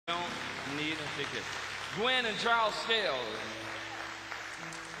ticket. Gwen and Charles Scales.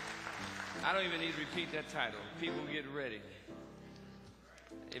 I don't even need to repeat that title. People get ready.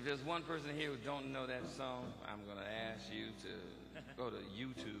 If there's one person here who don't know that song, I'm going to ask you to go to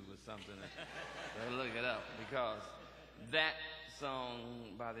YouTube or something and look it up, because that song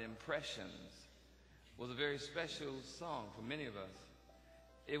by the Impressions was a very special song for many of us.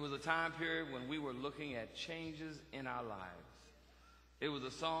 It was a time period when we were looking at changes in our lives. It was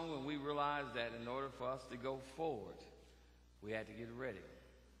a song when we realized that in order for us to go forward, we had to get ready.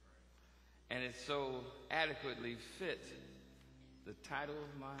 And it so adequately fit the title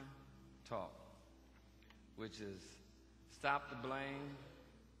of my talk, which is Stop the Blame,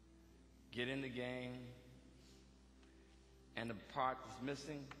 Get in the Game, and the part that's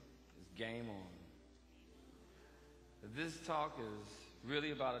missing is Game On. This talk is really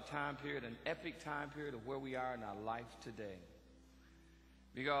about a time period, an epic time period of where we are in our life today.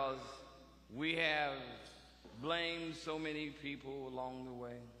 Because we have blamed so many people along the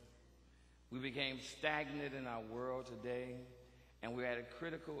way. We became stagnant in our world today, and we're at a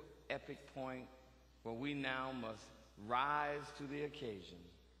critical, epic point where we now must rise to the occasion,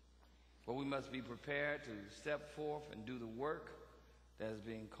 where we must be prepared to step forth and do the work that is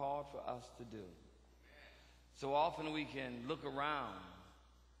being called for us to do. So often we can look around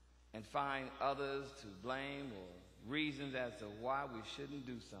and find others to blame or reasons as to why we shouldn't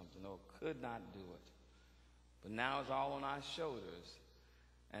do something or could not do it. But now it's all on our shoulders,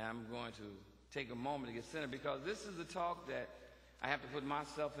 and I'm going to take a moment to get centered, because this is a talk that I have to put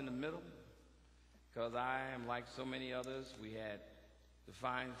myself in the middle, because I am like so many others. We had to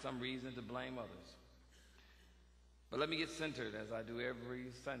find some reason to blame others. But let me get centered as I do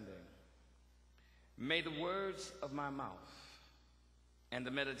every Sunday. May the words of my mouth and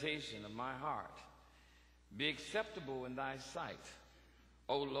the meditation of my heart be acceptable in thy sight,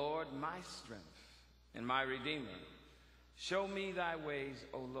 O Lord, my strength and my Redeemer. Show me thy ways,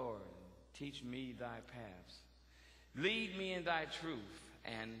 O Lord, teach me thy paths. Lead me in thy truth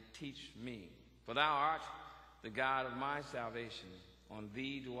and teach me. For thou art the God of my salvation. On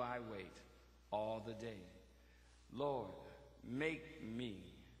thee do I wait all the day. Lord, make me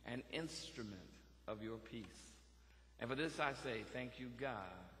an instrument of your peace. And for this I say, thank you, God.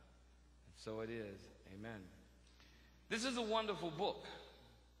 And so it is. Amen. This is a wonderful book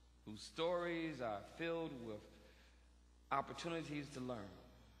whose stories are filled with opportunities to learn.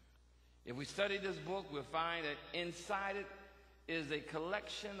 If we study this book, we'll find that inside it is a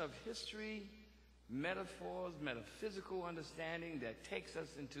collection of history, metaphors, metaphysical understanding that takes us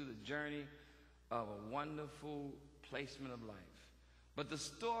into the journey of a wonderful placement of life. But the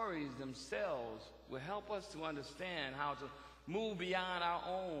stories themselves will help us to understand how to move beyond our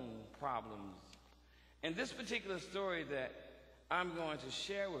own problems. And this particular story that I'm going to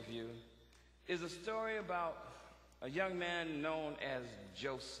share with you is a story about a young man known as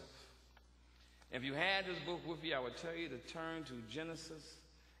Joseph. If you had this book with you, I would tell you to turn to Genesis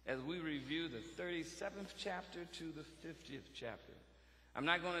as we review the 37th chapter to the 50th chapter. I'm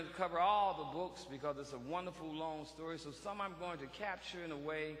not going to cover all the books because it's a wonderful long story, so some I'm going to capture in a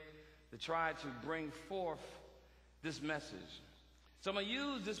way to try to bring forth this message. So I'm going to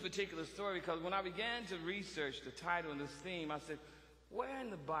use this particular story because when I began to research the title and this theme, I said, where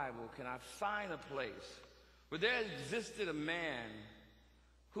in the Bible can I find a place where there existed a man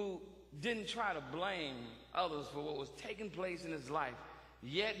who didn't try to blame others for what was taking place in his life,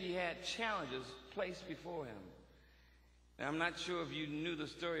 yet he had challenges placed before him? Now, I'm not sure if you knew the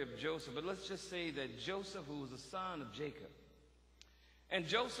story of Joseph, but let's just say that Joseph, who was the son of Jacob, and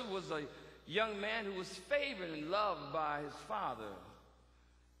Joseph was a young man who was favored and loved by his father,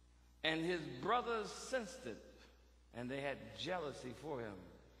 and his brothers sensed it, and they had jealousy for him.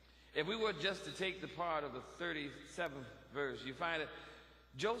 If we were just to take the part of the 37th verse, you find that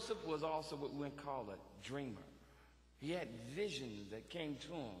Joseph was also what we call a dreamer. He had visions that came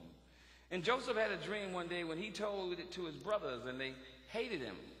to him. And Joseph had a dream one day when he told it to his brothers, and they hated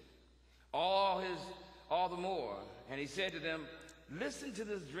him all the more. And he said to them, listen to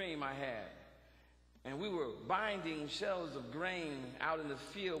this dream I had. And we were binding shelves of grain out in the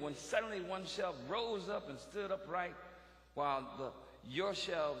field when suddenly one shelf rose up and stood upright while your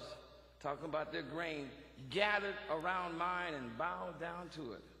shelves, talking about their grain, gathered around mine and bowed down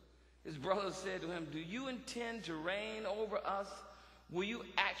to it. His brothers said to him, do you intend to reign over us? Will you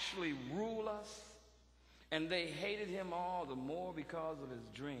actually rule us? And they hated him all the more because of his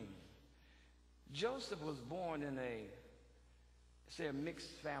dream. Joseph was born in a mixed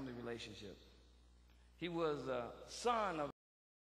family relationship. He was a son of